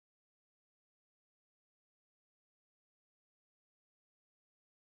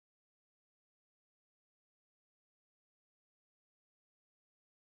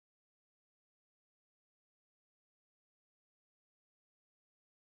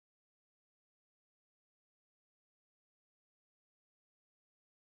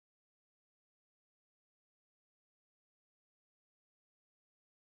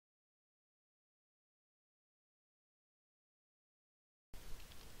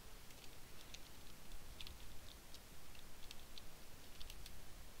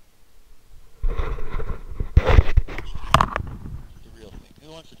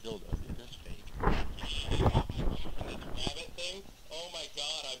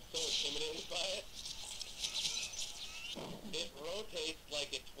intimidated by it. It rotates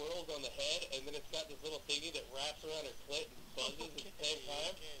like it twirls on the head, and then it's got this little thingy that wraps around her clit and buzzes at the same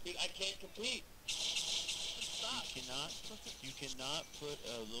time. Dude, I can't compete. Stop. You cannot put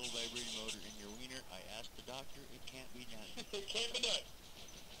a little vibrating motor in your wiener. I asked the doctor. It can't be done. It can't be done.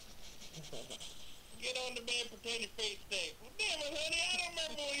 Get on the bed, pretend your face stinks. Well, damn it, honey, I don't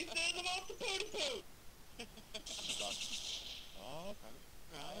remember what he says about the pooty poo. Oh,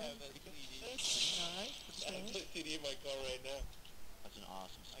 I have that CD. pretty nice. I have the CD in my car right now. That's an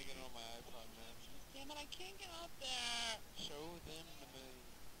awesome I CD. get it on my iPod, man. Damn it, I can't get up there. Show them the moon.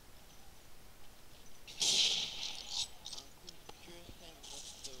 Uncle Tristan,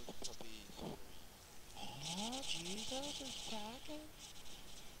 what's those puppies for? Oh, Jesus is talking.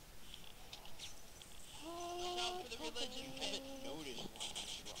 Look out for the religion. You haven't noticed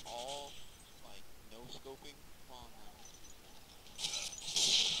we're all, like, no-scoping on them.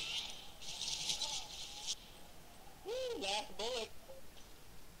 Woo, last bullet.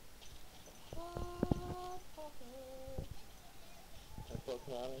 That's so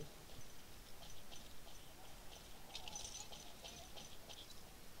funny.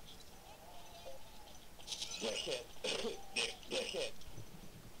 Dickhead. Dickhead.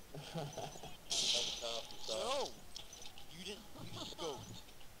 That's tough. No! You didn't. You scoped.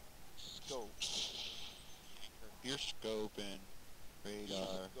 Scope. You're scoping.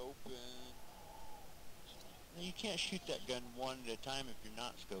 Radar. Scoping. No, you can't shoot that gun one at a time if you're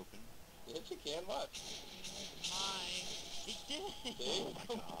not scoping. Yes, you can. Watch. Hi. It did. See? Oh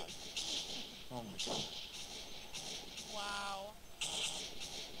my god. Oh my god. Wow.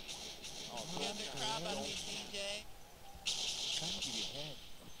 Oh, Scared the crap out of me, CJ. trying to give you a head.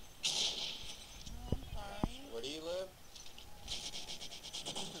 Oh, I'm sorry. Where do you live?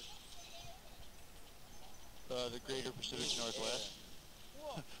 The Greater Pacific Northwest.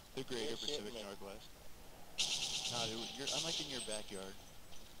 Whoa. The Greater Good shit, Pacific man. Northwest. No, dude, I'm like in your backyard.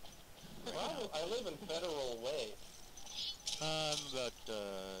 Well, I live in Federal Way. I'm about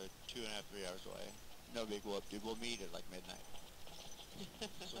 2.5, 3 hours away. No big whoop, dude. We'll meet at like midnight.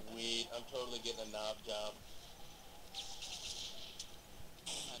 Sweet. I'm totally getting a knob job.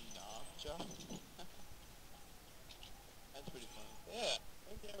 A knob job? That's pretty fun. Yeah.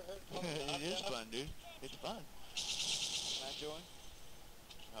 Have you ever heard of a knob It is job? fun, dude. It's fun. Can I join?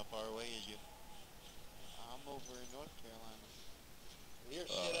 How far away is you? I'm over in North Carolina. You're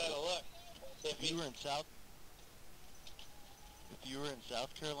shit out of luck. If you were in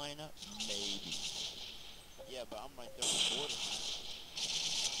South Carolina, maybe. Yeah, but I'm right there on the border, man.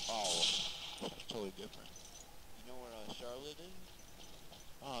 Oh, that's totally different. You know where Charlotte is?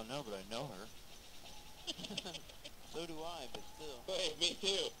 Oh no, but I know her. So do I, but still. Wait, me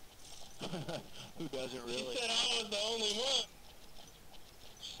too. Who doesn't She really? said I was the only one.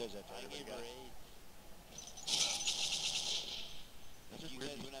 She says that to I every gave guy. her AIDS. That's just You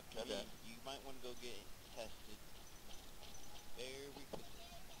weird guys you wouldn't have to said that. leave. You might want to go get tested. Very quickly.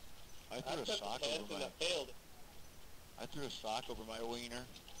 I I threw a took sock the test over and my. I failed. I threw a sock over my wiener.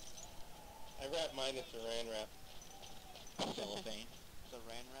 I wrapped mine in saran wrap. Cellophane.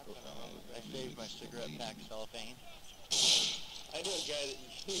 Saran wrap? I don't know. I saved my cigarette pack cellophane. I knew a guy that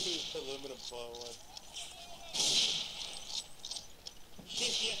used aluminum foil once.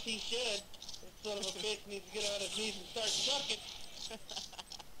 Shit, yes he should. That son of a bitch needs to get on his knees and start sucking.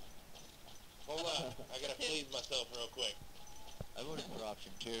 Hold on, I gotta please myself real quick. I voted for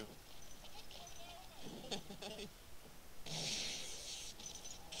option 2.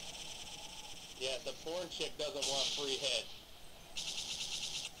 Yeah, the porn chick doesn't want free head.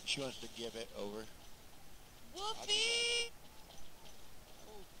 She wants to give it over. Wolfie!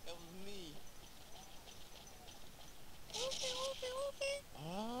 Oh, that was me. Wolfie, Wolfie, Wolfie!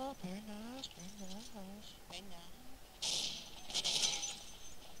 Oh, very nice, very nice. Hey now.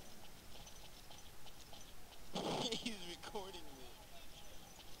 He's recording this.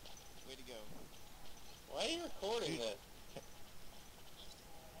 Way to go. Why are you recording this?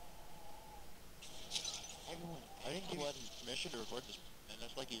 Everyone, I didn't give you permission to record this, and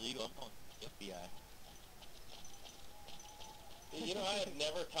that's like illegal. I'm calling the FBI. You know, I have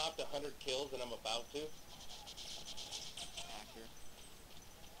never topped 100 kills, and I'm about to. Hacker.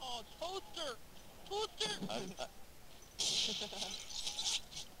 Oh, toaster! Toaster!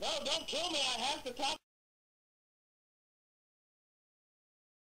 No, don't kill me. I have to top